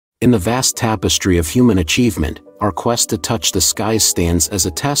In the vast tapestry of human achievement, our quest to touch the skies stands as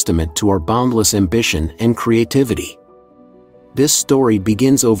a testament to our boundless ambition and creativity. This story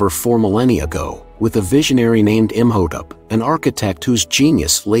begins over 4 millennia ago, with a visionary named Imhotep, an architect whose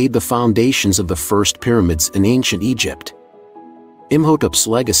genius laid the foundations of the first pyramids in ancient Egypt. Imhotep's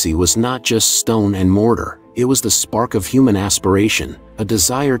legacy was not just stone and mortar, it was the spark of human aspiration, a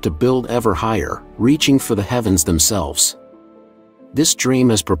desire to build ever higher, reaching for the heavens themselves. This dream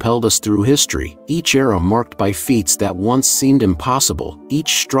has propelled us through history, each era marked by feats that once seemed impossible,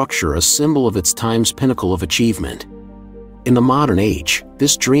 each structure a symbol of its time's pinnacle of achievement. In the modern age,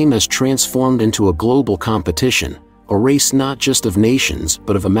 this dream has transformed into a global competition, a race not just of nations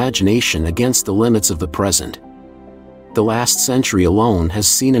but of imagination against the limits of the present. The last century alone has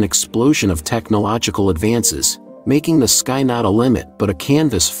seen an explosion of technological advances, making the sky not a limit but a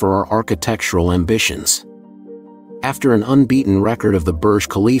canvas for our architectural ambitions. After an unbeaten record of the Burj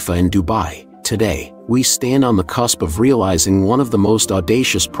Khalifa in Dubai, today, we stand on the cusp of realizing one of the most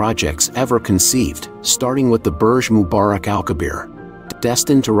audacious projects ever conceived, starting with the Burj Mubarak Al Kabir.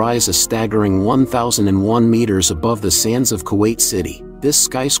 Destined to rise a staggering 1,001 meters above the sands of Kuwait City, this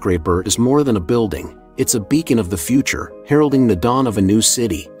skyscraper is more than a building, it's a beacon of the future, heralding the dawn of a new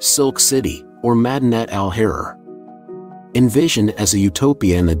city, Silk City, or Madinat al-Harar. Envisioned as a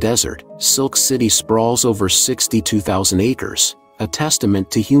utopia in the desert, Silk City sprawls over 62,000 acres, a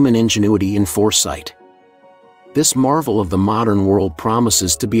testament to human ingenuity and foresight. This marvel of the modern world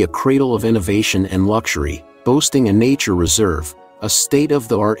promises to be a cradle of innovation and luxury, boasting a nature reserve, a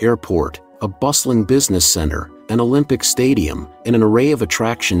state-of-the-art airport, a bustling business center, an Olympic stadium, and an array of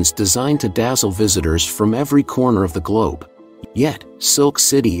attractions designed to dazzle visitors from every corner of the globe. Yet, Silk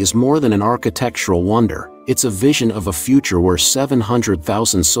City is more than an architectural wonder, it's a vision of a future where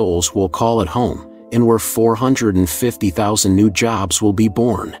 700,000 souls will call it home, and where 450,000 new jobs will be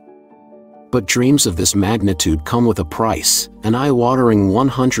born. But dreams of this magnitude come with a price, an eye-watering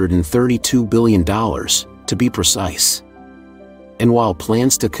 $132 billion, to be precise. And while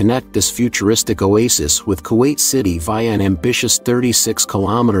plans to connect this futuristic oasis with Kuwait City via an ambitious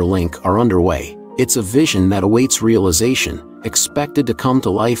 36-kilometer link are underway, it's a vision that awaits realization, expected to come to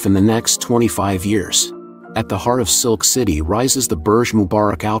life in the next 25 years. At the heart of Silk City rises the Burj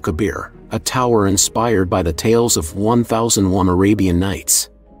Mubarak Al Kabir, a tower inspired by the tales of 1001 Arabian Nights.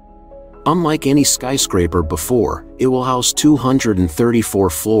 Unlike any skyscraper before, it will house 234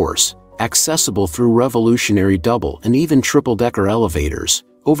 floors, accessible through revolutionary double and even triple-decker elevators,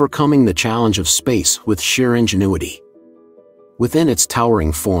 overcoming the challenge of space with sheer ingenuity. Within its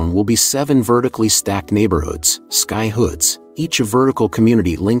towering form will be 7 vertically stacked neighborhoods, sky hoods, each a vertical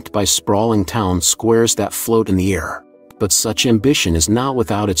community linked by sprawling town squares that float in the air. But such ambition is not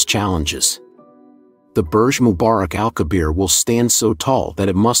without its challenges. The Burj Mubarak Al Kabir will stand so tall that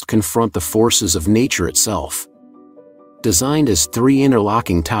it must confront the forces of nature itself. Designed as 3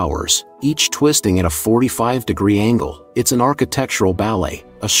 interlocking towers, each twisting at a 45-degree angle, it's an architectural ballet,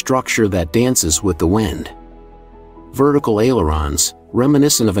 a structure that dances with the wind. Vertical ailerons,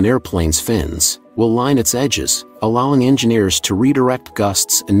 reminiscent of an airplane's fins, will line its edges, allowing engineers to redirect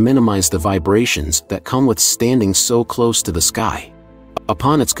gusts and minimize the vibrations that come with standing so close to the sky.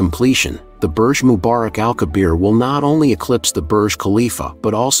 Upon its completion, the Burj Mubarak Al Kabir will not only eclipse the Burj Khalifa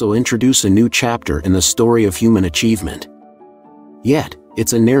but also introduce a new chapter in the story of human achievement. Yet,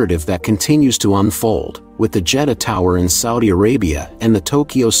 it's a narrative that continues to unfold, with the Jeddah Tower in Saudi Arabia and the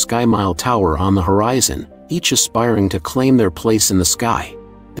Tokyo Sky Mile Tower on the horizon, each aspiring to claim their place in the sky.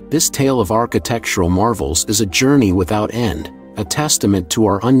 This tale of architectural marvels is a journey without end, a testament to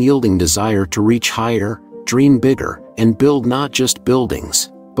our unyielding desire to reach higher, dream bigger, and build not just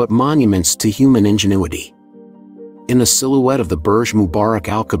buildings, but monuments to human ingenuity. In the silhouette of the Burj Mubarak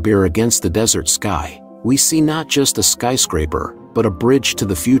Al Kabir against the desert sky, we see not just a skyscraper, but a bridge to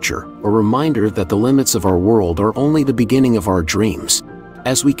the future, a reminder that the limits of our world are only the beginning of our dreams.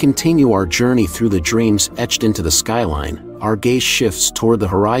 As we continue our journey through the dreams etched into the skyline, our gaze shifts toward the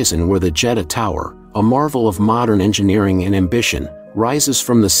horizon where the Jeddah Tower, a marvel of modern engineering and ambition, rises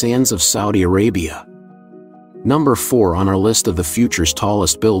from the sands of Saudi Arabia. Number 4 on our list of the future's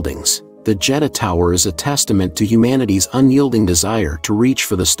tallest buildings, the Jeddah Tower is a testament to humanity's unyielding desire to reach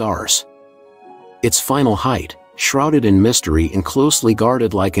for the stars. Its final height, shrouded in mystery and closely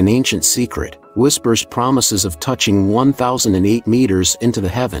guarded like an ancient secret, whispers promises of touching 1,008 meters into the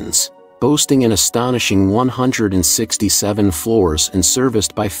heavens, boasting an astonishing 167 floors and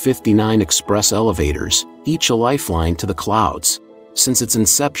serviced by 59 express elevators, each a lifeline to the clouds. Since its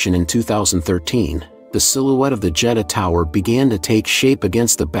inception in 2013, the silhouette of the Jeddah Tower began to take shape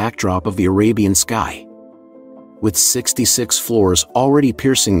against the backdrop of the Arabian sky. With 66 floors already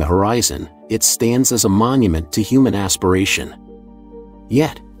piercing the horizon, it stands as a monument to human aspiration.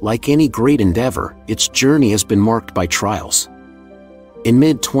 Yet, like any great endeavor, its journey has been marked by trials. In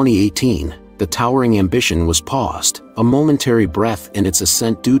mid-2018, the towering ambition was paused, a momentary breath in its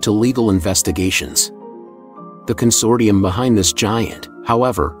ascent due to legal investigations. The consortium behind this giant,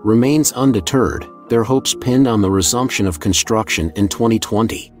 however, remains undeterred, their hopes pinned on the resumption of construction in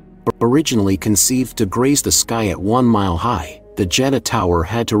 2020. Originally conceived to graze the sky at 1 mile high, the Jeddah Tower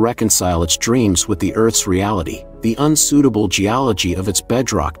had to reconcile its dreams with the Earth's reality, the unsuitable geology of its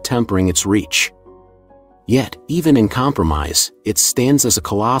bedrock tempering its reach. Yet, even in compromise, it stands as a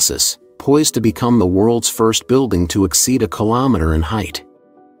colossus, poised to become the world's first building to exceed 1 kilometer in height.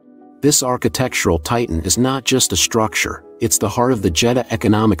 This architectural titan is not just a structure, it's the heart of the Jeddah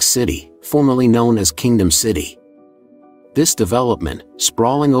Economic City, formerly known as Kingdom City. This development,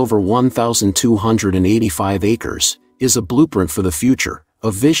 sprawling over 1,285 acres, is a blueprint for the future,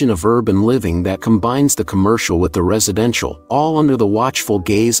 a vision of urban living that combines the commercial with the residential, all under the watchful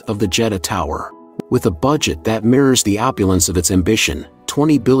gaze of the Jeddah Tower. With a budget that mirrors the opulence of its ambition,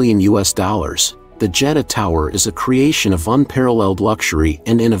 $20 billion, the Jeddah Tower is a creation of unparalleled luxury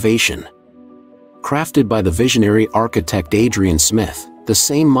and innovation. Crafted by the visionary architect Adrian Smith, the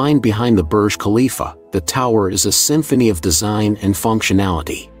same mind behind the Burj Khalifa, the tower is a symphony of design and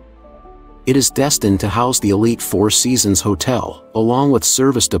functionality. It is destined to house the elite Four Seasons Hotel, along with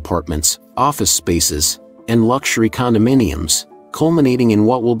service departments, office spaces, and luxury condominiums, culminating in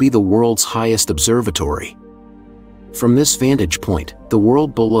what will be the world's highest observatory. From this vantage point, the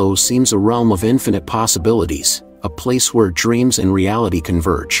world below seems a realm of infinite possibilities, a place where dreams and reality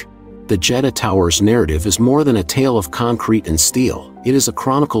converge. The Jeddah Tower's narrative is more than a tale of concrete and steel, it is a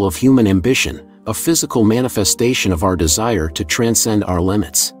chronicle of human ambition, a physical manifestation of our desire to transcend our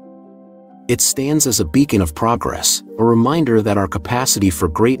limits. It stands as a beacon of progress, a reminder that our capacity for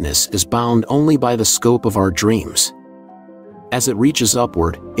greatness is bound only by the scope of our dreams. As it reaches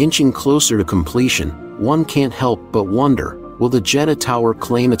upward, inching closer to completion, one can't help but wonder, will the Jeddah Tower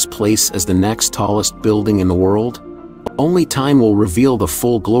claim its place as the next tallest building in the world? Only time will reveal the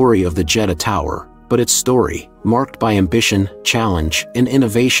full glory of the Jeddah Tower, but its story, marked by ambition, challenge, and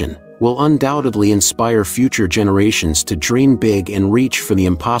innovation, will undoubtedly inspire future generations to dream big and reach for the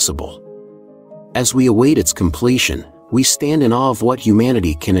impossible. As we await its completion, we stand in awe of what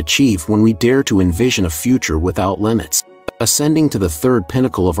humanity can achieve when we dare to envision a future without limits. Ascending to the third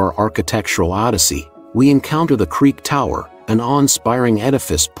pinnacle of our architectural odyssey, we encounter the Creek Tower, an awe-inspiring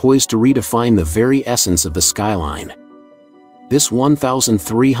edifice poised to redefine the very essence of the skyline. This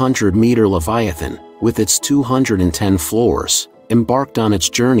 1,300-meter Leviathan, with its 210 floors, embarked on its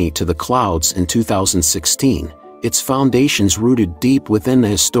journey to the clouds in 2016, its foundations rooted deep within the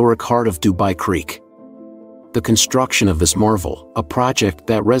historic heart of Dubai Creek. The construction of this marvel, a project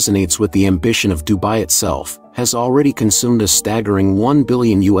that resonates with the ambition of Dubai itself, has already consumed a staggering $1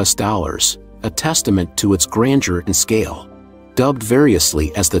 billion, a testament to its grandeur and scale. Dubbed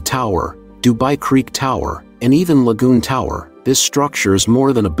variously as the Tower, Dubai Creek Tower, and even Lagoon Tower, this structure is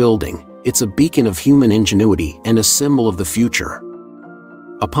more than a building, it's a beacon of human ingenuity and a symbol of the future.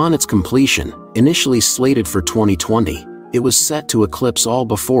 Upon its completion, initially slated for 2020, it was set to eclipse all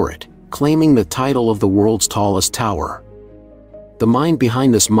before it, claiming the title of the world's tallest tower. The mind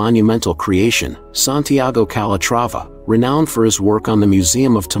behind this monumental creation, Santiago Calatrava, renowned for his work on the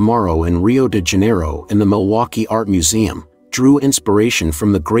Museum of Tomorrow in Rio de Janeiro and the Milwaukee Art Museum, drew inspiration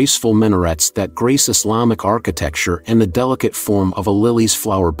from the graceful minarets that grace Islamic architecture and the delicate form of a lily's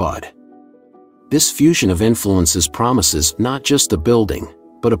flower bud. This fusion of influences promises not just a building,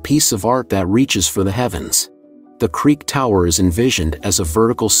 but a piece of art that reaches for the heavens. The Creek Tower is envisioned as a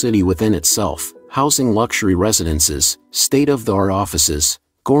vertical city within itself, housing luxury residences, state-of-the-art offices,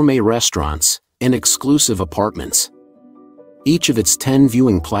 gourmet restaurants, and exclusive apartments. Each of its 10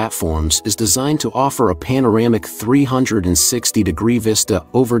 viewing platforms is designed to offer a panoramic 360-degree vista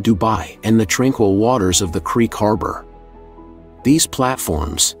over Dubai and the tranquil waters of the Creek Harbor. These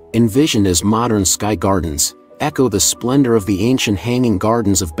platforms, envisioned as modern sky gardens, echo the splendor of the ancient hanging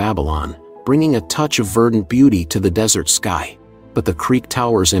gardens of Babylon, bringing a touch of verdant beauty to the desert sky. But the Creek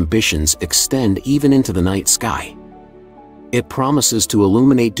Tower's ambitions extend even into the night sky. It promises to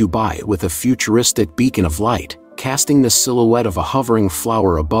illuminate Dubai with a futuristic beacon of light, casting the silhouette of a hovering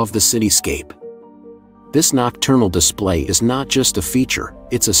flower above the cityscape. This nocturnal display is not just a feature,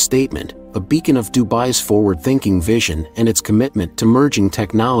 it's a statement, a beacon of Dubai's forward-thinking vision and its commitment to merging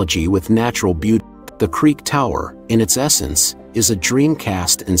technology with natural beauty. The Creek Tower, in its essence, is a dream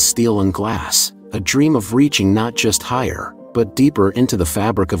cast in steel and glass, a dream of reaching not just higher, but deeper into the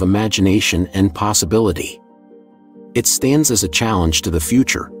fabric of imagination and possibility. It stands as a challenge to the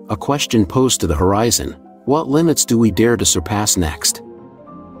future, a question posed to the horizon: what limits do we dare to surpass next?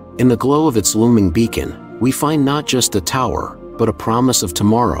 In the glow of its looming beacon, we find not just a tower, but a promise of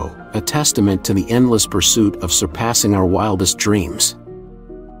tomorrow, a testament to the endless pursuit of surpassing our wildest dreams.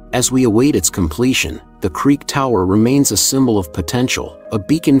 As we await its completion, the Creek Tower remains a symbol of potential, a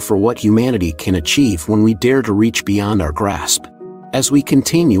beacon for what humanity can achieve when we dare to reach beyond our grasp. As we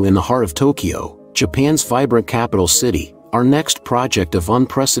continue in the heart of Tokyo, Japan's vibrant capital city, our next project of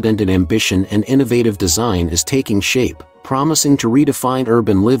unprecedented ambition and innovative design is taking shape, promising to redefine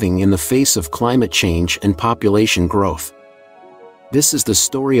urban living in the face of climate change and population growth. This is the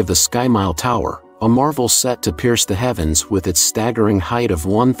story of the SkyMile Tower, a marvel set to pierce the heavens with its staggering height of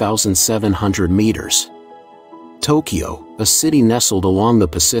 1,700 meters. Tokyo, a city nestled along the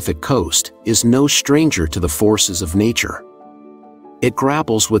Pacific coast, is no stranger to the forces of nature. It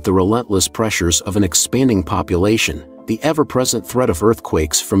grapples with the relentless pressures of an expanding population, the ever-present threat of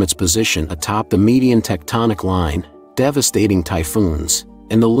earthquakes from its position atop the median tectonic line, devastating typhoons,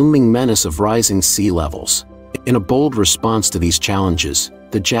 and the looming menace of rising sea levels. In a bold response to these challenges,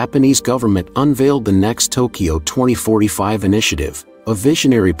 the Japanese government unveiled the Next Tokyo 2045 initiative, a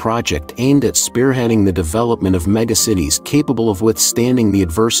visionary project aimed at spearheading the development of megacities capable of withstanding the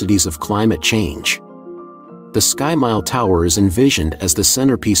adversities of climate change. The SkyMile Tower is envisioned as the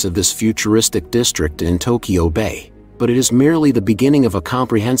centerpiece of this futuristic district in Tokyo Bay, but it is merely the beginning of a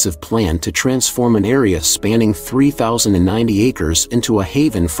comprehensive plan to transform an area spanning 3,090 acres into a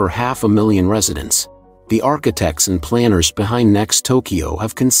haven for 500,000 residents. The architects and planners behind Next Tokyo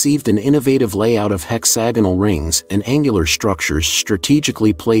have conceived an innovative layout of hexagonal rings and angular structures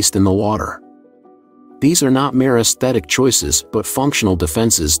strategically placed in the water. These are not mere aesthetic choices but functional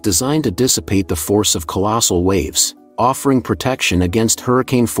defenses designed to dissipate the force of colossal waves, offering protection against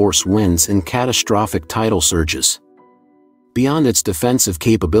hurricane-force winds and catastrophic tidal surges. Beyond its defensive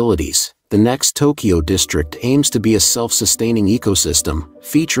capabilities, the Next Tokyo district aims to be a self-sustaining ecosystem,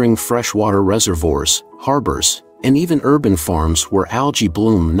 featuring freshwater reservoirs, harbors, and even urban farms where algae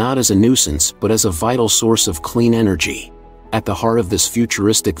bloom not as a nuisance but as a vital source of clean energy. At the heart of this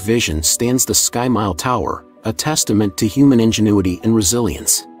futuristic vision stands the SkyMile Tower, a testament to human ingenuity and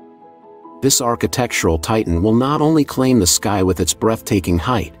resilience. This architectural titan will not only claim the sky with its breathtaking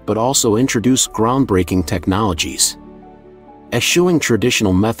height but also introduce groundbreaking technologies. Eschewing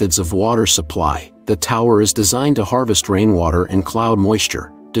traditional methods of water supply, the tower is designed to harvest rainwater and cloud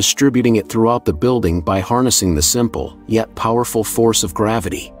moisture, distributing it throughout the building by harnessing the simple, yet powerful force of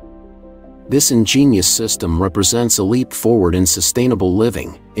gravity. This ingenious system represents a leap forward in sustainable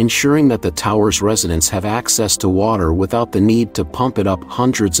living, ensuring that the tower's residents have access to water without the need to pump it up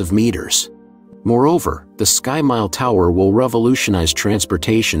hundreds of meters. Moreover, the SkyMile Tower will revolutionize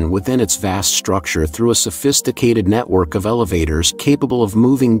transportation within its vast structure through a sophisticated network of elevators capable of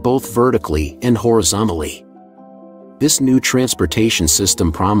moving both vertically and horizontally. This new transportation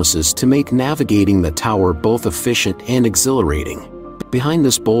system promises to make navigating the tower both efficient and exhilarating. Behind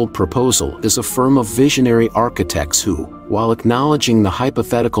this bold proposal is a firm of visionary architects who, while acknowledging the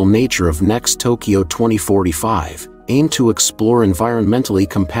hypothetical nature of Next Tokyo 2045, aim to explore environmentally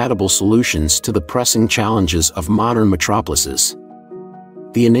compatible solutions to the pressing challenges of modern metropolises.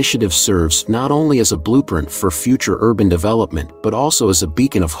 The initiative serves not only as a blueprint for future urban development but also as a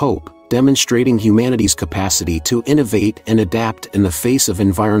beacon of hope, demonstrating humanity's capacity to innovate and adapt in the face of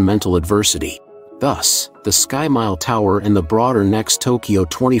environmental adversity. Thus, the SkyMile Tower and the broader Next Tokyo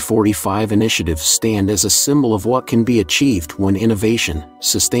 2045 initiative stand as a symbol of what can be achieved when innovation,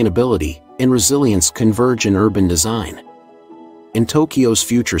 sustainability, and resilience converge in urban design. In Tokyo's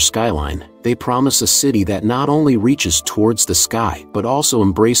future skyline, they promise a city that not only reaches towards the sky but also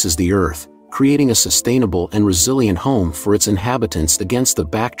embraces the earth, creating a sustainable and resilient home for its inhabitants against the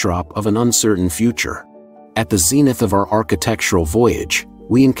backdrop of an uncertain future. At the zenith of our architectural voyage,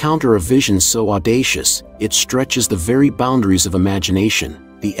 we encounter a vision so audacious, it stretches the very boundaries of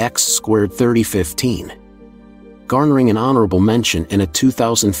imagination, the X² 3015. Garnering an honorable mention in a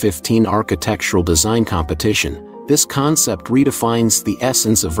 2015 architectural design competition, this concept redefines the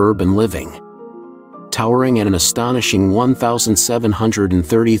essence of urban living. Towering at an astonishing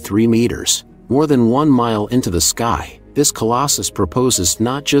 1,733 meters, more than 1 mile into the sky, this colossus proposes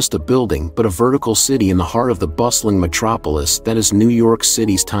not just a building but a vertical city in the heart of the bustling metropolis that is New York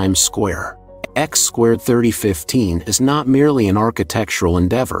City's Times Square. X² 3015 is not merely an architectural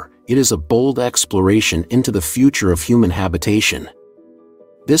endeavor, it is a bold exploration into the future of human habitation.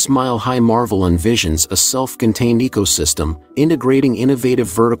 This mile-high marvel envisions a self-contained ecosystem, integrating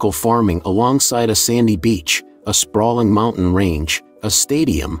innovative vertical farming alongside a sandy beach, a sprawling mountain range, a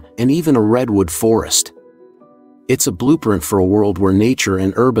stadium, and even a redwood forest. It's a blueprint for a world where nature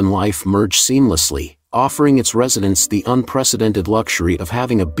and urban life merge seamlessly, offering its residents the unprecedented luxury of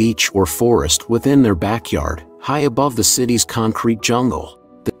having a beach or forest within their backyard, high above the city's concrete jungle.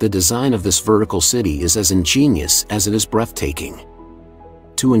 The design of this vertical city is as ingenious as it is breathtaking.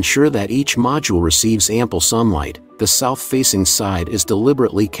 To ensure that each module receives ample sunlight, the south-facing side is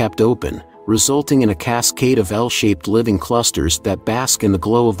deliberately kept open, resulting in a cascade of L-shaped living clusters that bask in the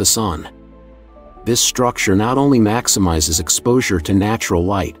glow of the sun. This structure not only maximizes exposure to natural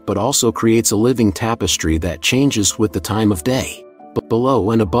light but also creates a living tapestry that changes with the time of day. But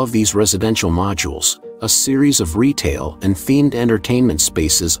below and above these residential modules, a series of retail and themed entertainment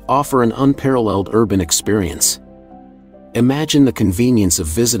spaces offer an unparalleled urban experience. Imagine the convenience of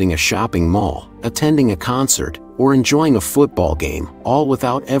visiting a shopping mall, attending a concert, or enjoying a football game, all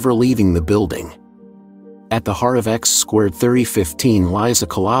without ever leaving the building. At the heart of X² 3015 lies a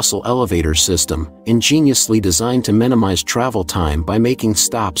colossal elevator system, ingeniously designed to minimize travel time by making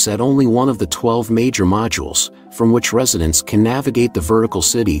stops at only one of the 12 major modules, from which residents can navigate the vertical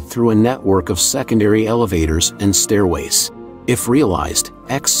city through a network of secondary elevators and stairways. If realized,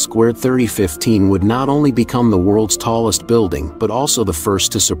 X² 3015 would not only become the world's tallest building but also the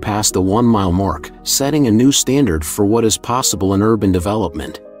first to surpass the 1-mile mark, setting a new standard for what is possible in urban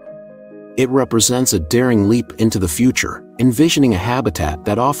development. It represents a daring leap into the future, envisioning a habitat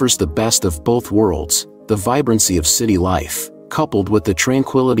that offers the best of both worlds, the vibrancy of city life, coupled with the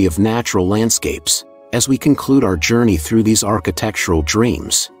tranquility of natural landscapes. As we conclude our journey through these architectural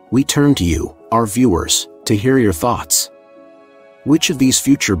dreams, we turn to you, our viewers, to hear your thoughts. Which of these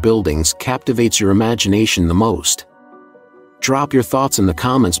future buildings captivates your imagination the most? Drop your thoughts in the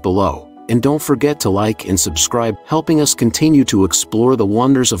comments below. And don't forget to like and subscribe, helping us continue to explore the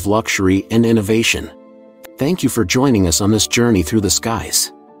wonders of luxury and innovation. Thank you for joining us on this journey through the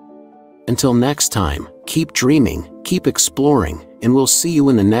skies. Until next time, keep dreaming, keep exploring, and we'll see you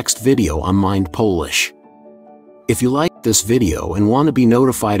in the next video on Mind Polish. If you liked this video and want to be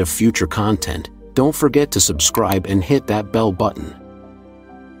notified of future content, don't forget to subscribe and hit that bell button.